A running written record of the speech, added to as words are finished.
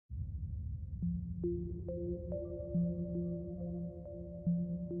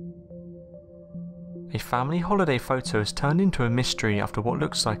A family holiday photo has turned into a mystery after what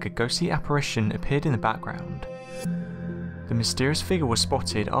looks like a ghostly apparition appeared in the background. The mysterious figure was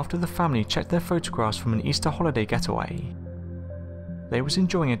spotted after the family checked their photographs from an Easter holiday getaway. They was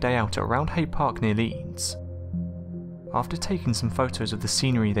enjoying a day out at Roundhay Park near Leeds. After taking some photos of the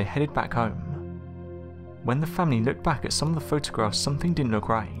scenery, they headed back home. When the family looked back at some of the photographs, something didn't look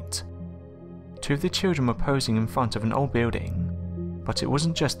right. Two of the children were posing in front of an old building, but it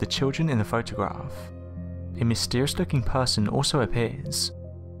wasn't just the children in the photograph. A mysterious looking person also appears.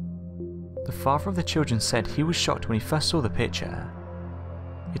 The father of the children said he was shocked when he first saw the picture.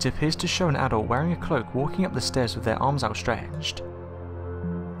 It appears to show an adult wearing a cloak walking up the stairs with their arms outstretched.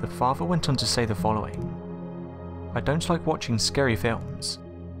 The father went on to say the following: "I don't like watching scary films,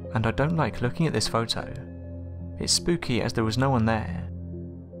 and I don't like looking at this photo. It's spooky as there was no one there.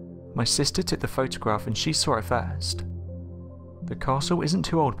 My sister took the photograph and she saw it first. The castle isn't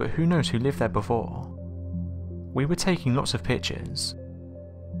too old, but who knows who lived there before. We were taking lots of pictures.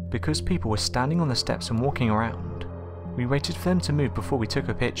 Because people were standing on the steps and walking around, we waited for them to move before we took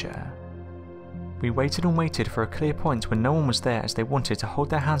a picture. We waited and waited for a clear point when no one was there, as they wanted to hold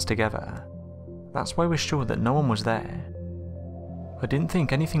their hands together. That's why we're sure that no one was there. I didn't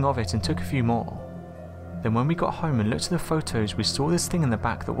think anything of it and took a few more. Then when we got home and looked at the photos, we saw this thing in the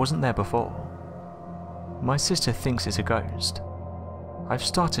back that wasn't there before. My sister thinks it's a ghost. I've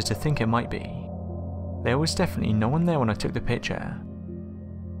started to think it might be. There was definitely no one there when I took the picture."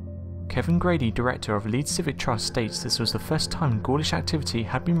 Kevin Grady, director of Leeds Civic Trust, states this was the first time ghoulish activity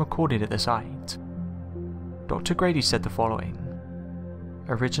had been recorded at the site. Dr. Grady said the following: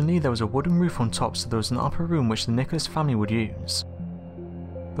 "Originally there was a wooden roof on top, so there was an upper room which the Nicholas family would use.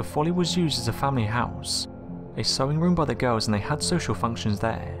 The folly was used as a family house, a sewing room by the girls, and they had social functions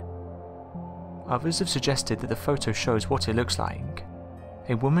there. Others have suggested that the photo shows what it looks like,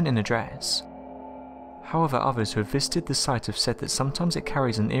 a woman in a dress. However, others who have visited the site have said that sometimes it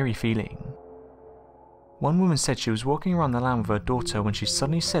carries an eerie feeling. One woman said she was walking around the land with her daughter when she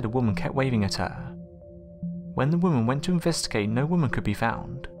suddenly said a woman kept waving at her. When the woman went to investigate, no woman could be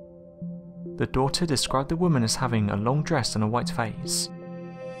found. The daughter described the woman as having a long dress and a white face.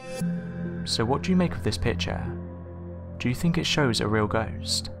 So what do you make of this picture? Do you think it shows a real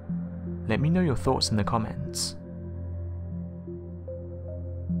ghost? Let me know your thoughts in the comments."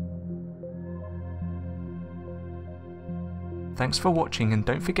 Thanks for watching, and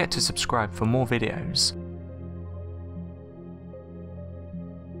don't forget to subscribe for more videos.